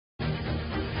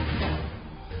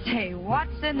Say,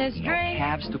 what's in this No drink?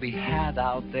 cabs to be had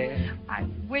out there. I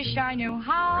wish I knew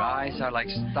how. Your eyes are like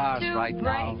stars to right break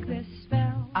now. This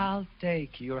spell. I'll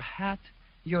take your hat.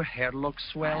 Your hair looks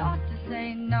I swell. ought to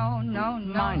say no, no,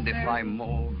 no. Mind if sir. I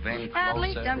move in closer? At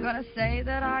least I'm gonna say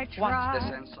that I tried. What's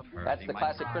the sense of hurting? That's the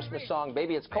classic Christmas song,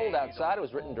 Baby It's Cold Outside. It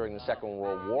was written during the Second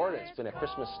World War, and it's been a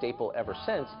Christmas staple ever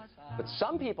since. But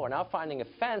some people are now finding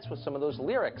offense with some of those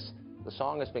lyrics. The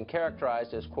song has been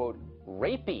characterized as, quote,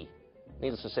 rapey.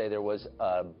 Needless to say, there was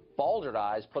a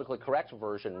balderized, politically correct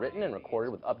version written and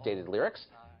recorded with updated lyrics.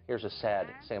 Here's a sad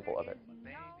sample of it.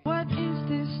 What is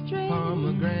this drink?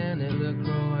 Pomegranate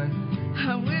LaCroix.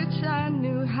 I wish I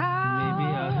knew how. Maybe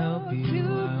I'll help you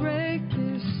to out. break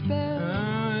this spell.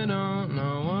 I don't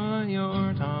know what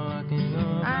you're talking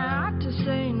about. I ought to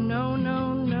say no,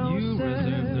 no, no, You sir.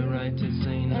 reserve the right to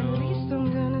say no. At least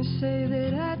I'm gonna say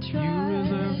that I tried. You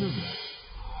reserve the...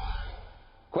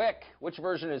 Quick, which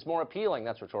version is more appealing?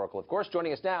 That's rhetorical, of course.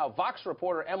 Joining us now, Vox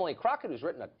reporter Emily Crockett, who's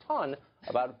written a ton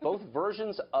about both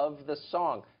versions of the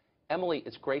song. Emily,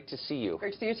 it's great to see you.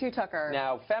 Great to see you too, Tucker.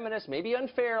 Now, feminists, maybe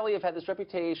unfairly, have had this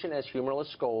reputation as humorless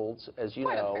scolds, as you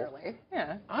Quite know. unfairly,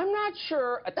 yeah. I'm not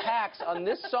sure attacks on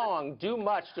this song do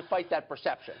much to fight that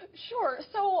perception. Sure.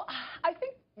 So I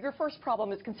think your first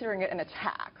problem is considering it an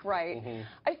attack, right? Mm-hmm.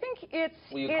 I think it's...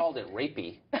 Well, you called it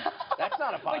rapey. That's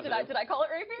not a positive. Wait, did I call it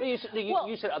rapey?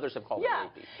 You said others have called yeah,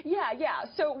 it rapey. Yeah.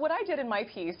 So what I did in my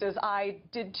piece is I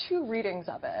did two readings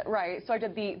of it, right? So I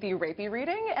did the rapey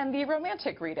reading and the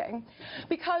romantic reading.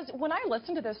 Because when I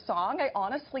listen to this song, I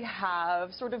honestly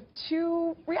have sort of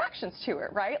two reactions to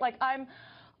it, right? Like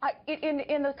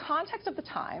in the context of the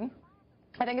time,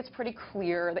 I think it's pretty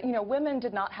clear that, you know, women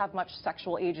did not have much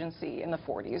sexual agency in the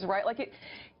 40s, right? Like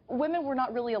women were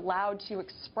not really allowed to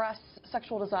express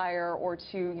sexual desire or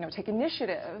to, you know, take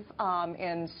initiative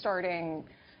in starting,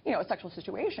 you know, a sexual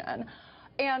situation.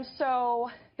 And so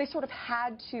they sort of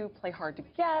had to play hard to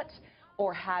get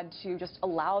or had to just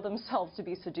allow themselves to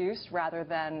be seduced rather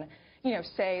than, you know,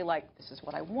 say, like, this is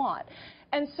what I want.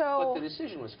 And so... But the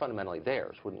decision was fundamentally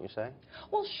theirs, wouldn't you say?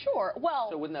 Well, sure. Well...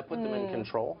 So wouldn't that put them in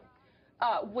control?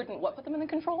 Wouldn't what put them in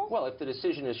control? Well, if the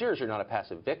decision is yours, you're not a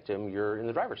passive victim, you're in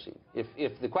the driver's seat.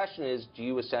 If the question is, do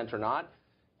you assent or not,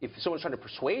 if someone's trying to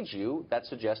persuade you, that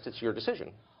suggests it's your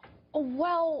decision.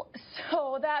 Well,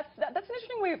 so that's an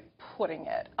interesting way of putting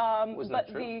it. Wasn't that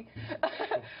true?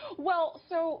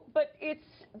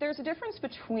 There's a difference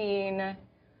between,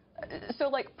 so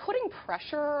like putting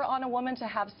pressure on a woman to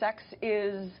have sex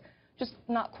is just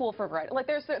not cool for a variety. Like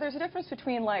there's a difference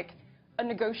between like a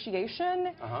negotiation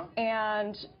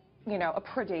and, you know, a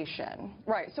predation,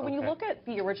 right? So when you look at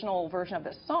the original version of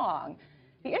this song,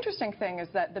 the interesting thing is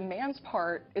that the man's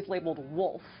part is labeled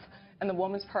wolf and the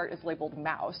woman's part is labeled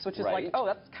mouse, which is like, oh,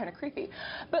 that's kind of creepy.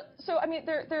 But so I mean,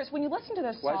 there's when you listen to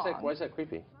this song, why is that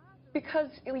creepy? Because,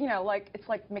 you know, like it's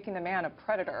like making the man a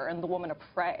predator and the woman a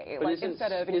prey, but like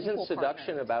instead of an isn't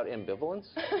seduction about ambivalence?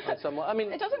 I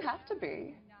mean, it doesn't have to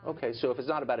be. Okay, so if it's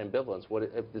not about ambivalence,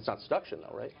 it's not seduction,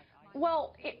 though, right?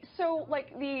 Well, so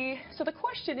the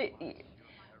question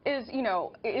is, you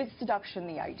know, is seduction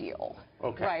the ideal?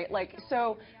 Okay. Right? Like,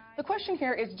 so the question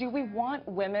here is, do we want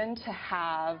women to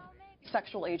have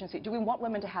sexual agency? Do we want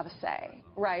women to have a say?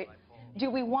 Right?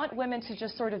 Do we want women to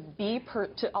just sort of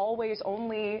to always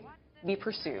only be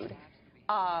pursued?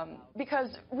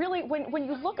 Because really, when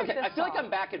you look at this I feel like song, I'm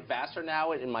back at Vassar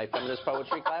now in my feminist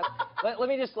poetry class. Let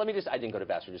me just. I didn't go to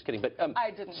Vassar, just kidding. But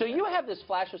I didn't. So you have this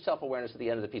flash of self-awareness at the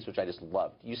end of the piece, which I just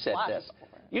loved. You said this.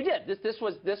 You did. This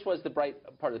was the bright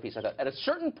part of the piece. I thought at a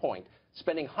certain point,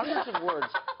 spending hundreds of words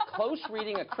close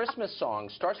reading a Christmas song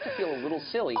starts to feel a little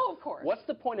silly. Oh, of course. What's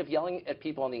the point of yelling at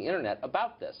people on the internet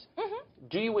about this?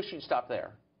 Do you wish you'd stop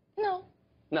there? No.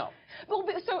 No. Well,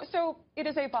 so it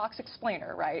is a Vox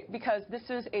explainer, right? Because this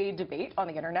is a debate on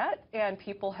the internet, and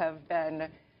people have been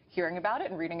hearing about it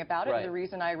and reading about it. Right. And the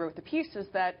reason I wrote the piece is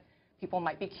that people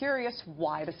might be curious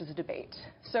why this is a debate.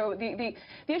 So the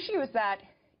issue is that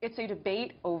it's a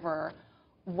debate over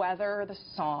whether the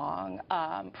song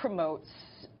promotes,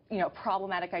 you know,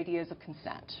 problematic ideas of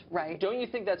consent, right? Don't you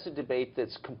think that's a debate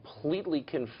that's completely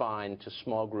confined to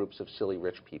small groups of silly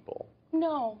rich people?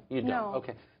 No. You don't? No.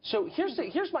 Okay. So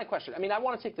here's my question. I mean, I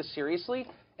want to take this seriously,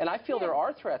 and I feel there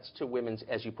are threats to women's,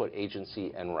 as you put,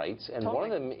 agency and rights, and one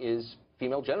of them is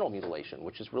female genital mutilation,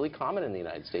 which is really common in the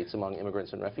United States among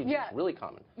immigrants and refugees. Yeah. Really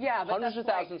common. Yeah, but hundreds of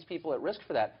thousands of people at risk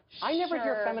for that. I never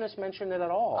hear Sure. feminists mention it at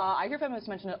all. I hear feminists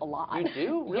mention it a lot. You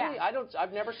do? Really? Yeah.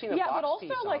 I've never seen a Yeah, Fox but also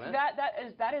piece like on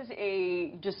it. that is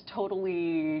a just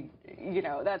totally, you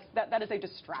know, that is a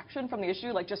distraction from the issue.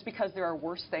 Like, just because there are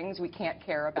worse things, we can't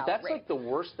care about. But that's rape. like the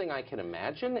worst thing I can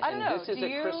imagine. I don't know. This is Do a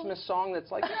you? Christmas song that's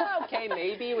like, yeah, okay,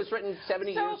 maybe it was written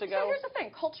 70 years ago. So here's the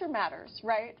thing: culture matters,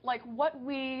 right? Like what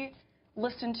we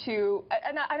listen to,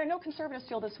 and I know conservatives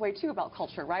feel this way too about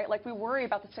culture, right? Like we worry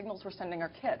about the signals we're sending our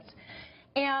kids,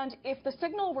 and if the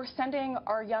signal we're sending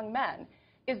our young men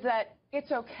is that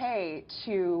it's okay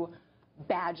to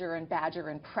badger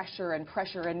and pressure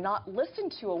and not listen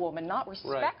to a woman, not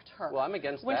respect her. Well, I'm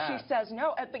against when that. she says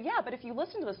no. But if you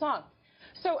listen to the song,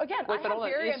 so again, Wait, I but have hold on,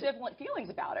 very is- ambivalent feelings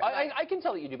about it. Right? I can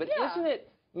tell that you do, but Yeah. isn't it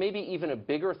maybe even a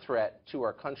bigger threat to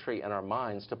our country and our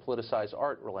minds to politicize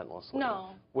art relentlessly? No.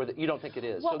 You don't think it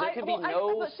is? Well, so there can be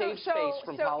no safe space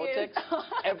from politics?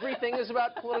 Everything is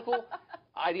about political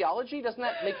ideology? Doesn't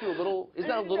that make you a little, isn't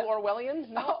that a little Orwellian?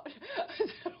 No?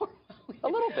 A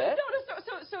little bit.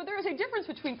 So there is a difference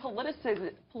between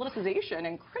politicization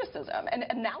and criticism and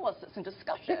analysis and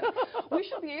discussion. We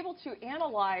should be able to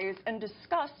analyze and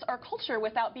discuss our culture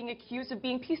without being accused of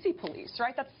being PC police,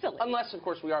 right? That's silly. Unless, of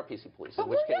course, we are PC police. But in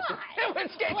which we're case, not. in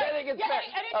which case I think it's Yeah, fair.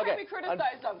 anytime we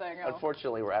criticize something.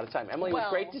 Unfortunately, we're out of time. Emily, it was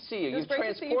Well, great to see you. it was You've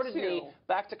great to see you, transported me too.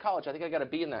 back to college. I think I got a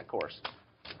B in that course.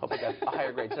 Hope I got a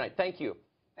higher grade tonight. Thank you.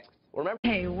 Thanks. Remember.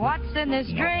 Hey, what's in this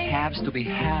drink? Cabs to be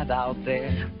had out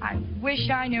there. I wish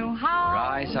I knew how Your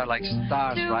eyes are like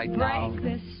stars to right break now.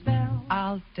 this spell.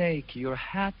 I'll take your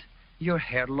hat. Your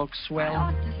hair looks I swell.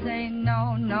 ought to say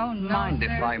no, no, no, Mind if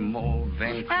sir. I move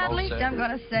in closer? At least I'm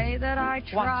gonna say that I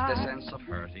tried. What's the sense of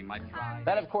hurting my pride?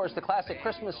 That, of course, the classic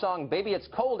Christmas song, Baby It's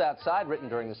Cold Outside, written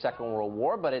during the Second World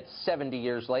War, but it's 70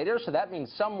 years later, so that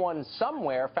means someone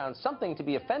somewhere found something to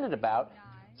be offended about.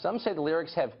 Some say the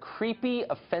lyrics have creepy,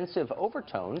 offensive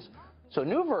overtones, so a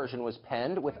new version was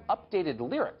penned with updated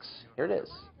lyrics. Here it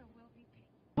is.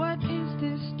 What is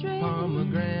this drink?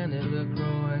 Pomegranate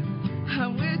LaCroix. I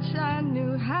wish I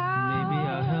knew how Maybe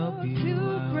I'll help you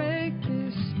to out. break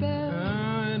this spell.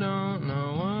 I don't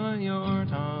know what you're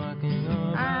talking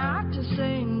I about. ought to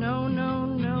say no, no,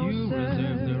 no, You sir.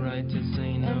 reserve the right to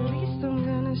say no. At least I'm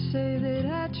gonna say that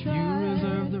I tried. You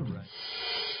reserve the right.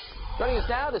 Joining us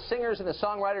now, the singers and the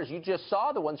songwriters you just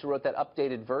saw, the ones who wrote that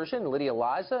updated version, Lydia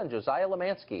Liza and Josiah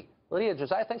Lemansky. Lydia,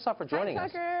 Josiah, thanks a lot for joining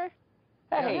us.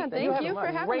 Hey, Yeah, thank you for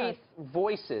having great us.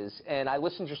 voices, and I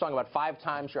listened to your song about 5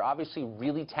 times. You're obviously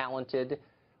really talented.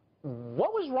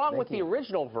 What was wrong with the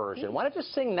original version? Why not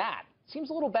just sing that? Seems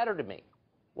a little better to me.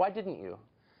 Why didn't you?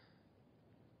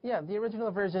 Yeah, the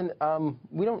original version,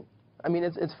 we don't, I mean,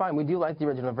 it's fine. We do like the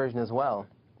original version as well.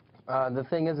 The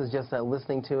thing is just that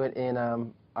listening to it in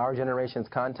our generation's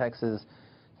context is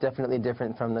definitely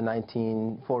different from the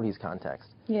 1940s context.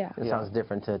 Yeah. It sounds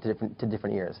different to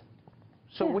different ears.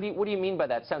 So what do you mean by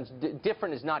that? Sounds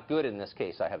different is not good in this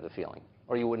case, I have the feeling.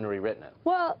 Or you wouldn't have rewritten it.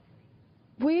 Well,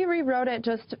 we rewrote it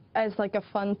just as like a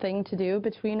fun thing to do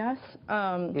between us.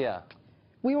 Yeah.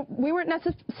 We weren't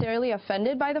necessarily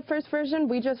offended by the first version.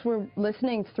 We just were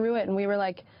listening through it and we were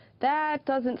like, that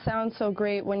doesn't sound so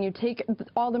great when you take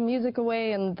all the music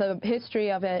away and the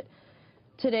history of it.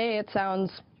 Today it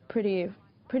sounds pretty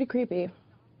creepy.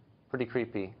 Pretty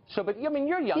creepy. So, but I mean,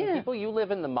 you're young Yeah. people. You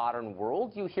live in the modern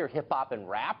world. You hear hip hop and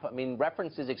rap. I mean,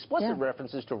 explicit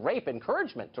references to rape,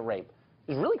 encouragement to rape,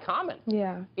 is really common.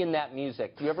 Yeah. In that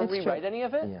music. Do you ever It's rewrite true. any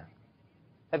of it? Yeah.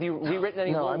 Have you rewritten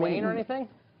any No, Lil I mean- Wayne or anything?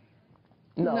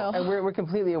 No, and we're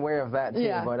completely aware of that too.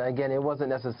 Yeah. But again, it wasn't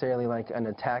necessarily like an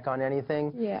attack on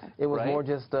anything. Yeah. It was Right. more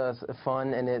just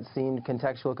fun, and it seemed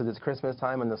contextual because it's Christmas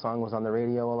time and the song was on the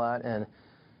radio a lot. And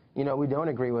you know, we don't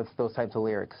agree with those types of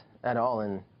lyrics at all,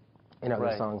 and other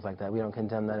Right. songs like that. We don't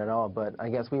condemn that at all. But I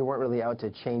guess we weren't really out to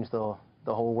change the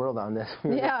whole world on this.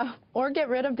 We were Yeah, or get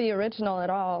rid of the original at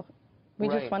all. We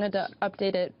Right. just wanted to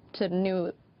update it to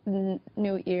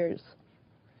new ears.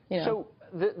 You know? So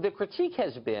the critique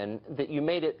has been that you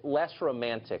made it less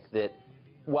romantic, that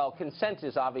while consent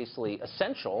is obviously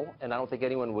essential, and I don't think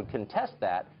anyone would contest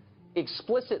that,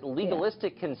 explicit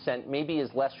legalistic consent maybe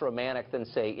is less romantic than,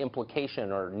 say,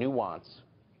 implication or nuance.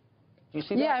 Do you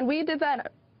see that? Yeah, and we did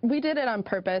that. We did it on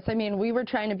purpose. I mean, we were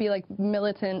trying to be like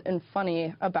militant and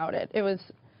funny about it. It was,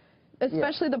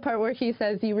 especially the part where he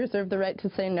says you reserve the right to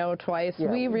say no twice.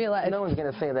 Yeah, we realized. no one's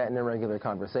going to say that in a regular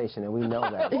conversation, and we know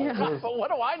that. Yeah. But what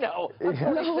do I know? I'm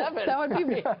 47. That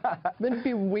would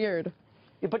be weird.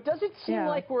 Yeah, but does it seem Yeah.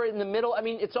 like we're in the middle? I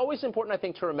mean, it's always important, I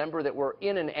think, to remember that we're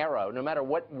in an era, no matter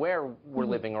where we're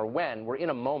living or when, we're in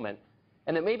a moment.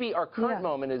 And that maybe our current Yeah.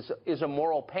 moment is a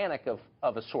moral panic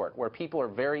of a sort, where people are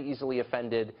very easily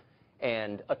offended,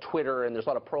 and a Twitter, and there's a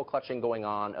lot of pearl clutching going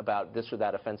on about this or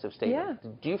that offensive statement.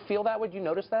 Yeah. Do you feel that way? Do you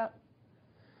notice that?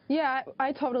 Yeah,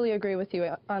 I totally agree with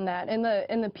you on that. In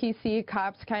the PC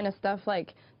cops kind of stuff,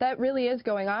 like that really is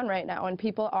going on right now, and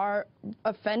people are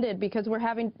offended because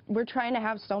we're trying to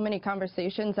have so many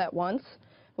conversations at once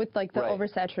with like the Right.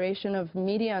 oversaturation of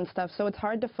media and stuff. So it's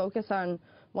hard to focus on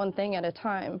one thing at a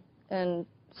time, and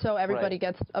so everybody Right.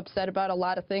 gets upset about a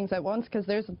lot of things at once because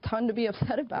there's a ton to be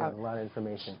upset Yeah, about. a lot of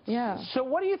information. Yeah. So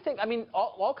what do you think? I mean,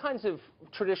 all kinds of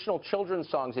traditional children's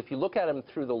songs, if you look at them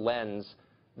through the lens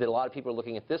that a lot of people are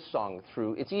looking at this song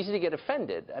through, it's easy to get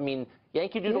offended. I mean,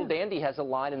 Yankee Doodle Dandy has a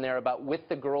line in there about "with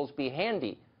the girls be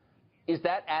handy." Is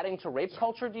that adding to rape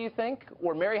culture, do you think?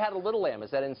 Or Mary Had a Little Lamb,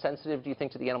 is that insensitive, do you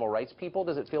think, to the animal rights people?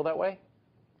 Does it feel that way?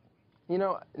 You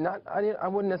know, I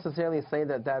wouldn't necessarily say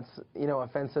that that's, you know,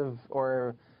 offensive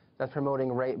or that's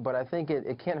promoting rape, but I think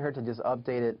it can't hurt to just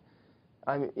update it.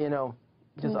 You know,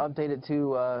 just update it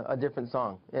to a different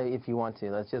song if you want to.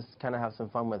 Let's just kind of have some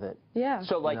fun with it. Yeah.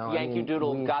 So like You know, I Yankee mean,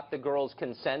 Doodle got the girl's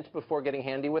consent before getting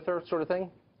handy with her sort of thing?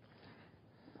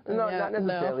 No, Yeah, not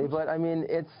necessarily, no. but I mean,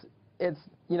 it's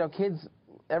you know, kids,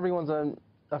 everyone's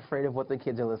afraid of what the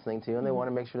kids are listening to, and they want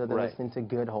to make sure that they're Right. listening to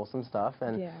good, wholesome stuff,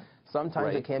 and Yeah. sometimes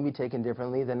Right. it can be taken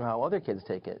differently than how other kids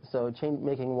take it. So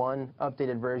making one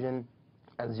updated version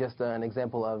as just an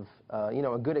example of, you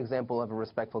know, a good example of a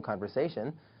respectful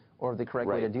conversation, or the correct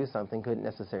way to Right. do something couldn't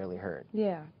necessarily hurt.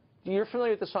 Yeah. You're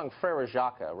familiar with the song Frere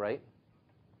Jacques, right?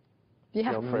 Yeah.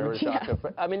 You know, Frere Yeah.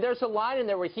 Jacques. I mean, there's a line in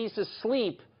there where he's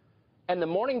asleep and the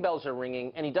morning bells are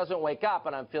ringing and he doesn't wake up,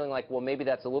 and I'm feeling like, well, maybe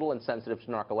that's a little insensitive to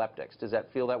narcoleptics. Does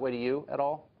that feel that way to you at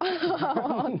all?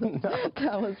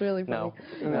 That was really funny.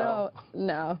 No.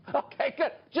 No. Okay,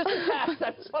 good. Just a test.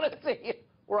 I just want to see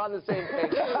we're on the same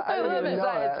page. I didn't even know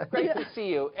that. It's great to see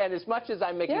you. And as much as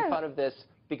I'm making Yeah. fun of this,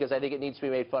 because I think it needs to be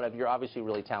made fun of, you're obviously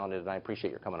really talented, and I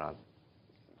appreciate your coming on.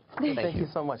 Thank you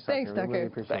so much, Tucker. Thanks, We really Tucker.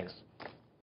 appreciate it. Thanks.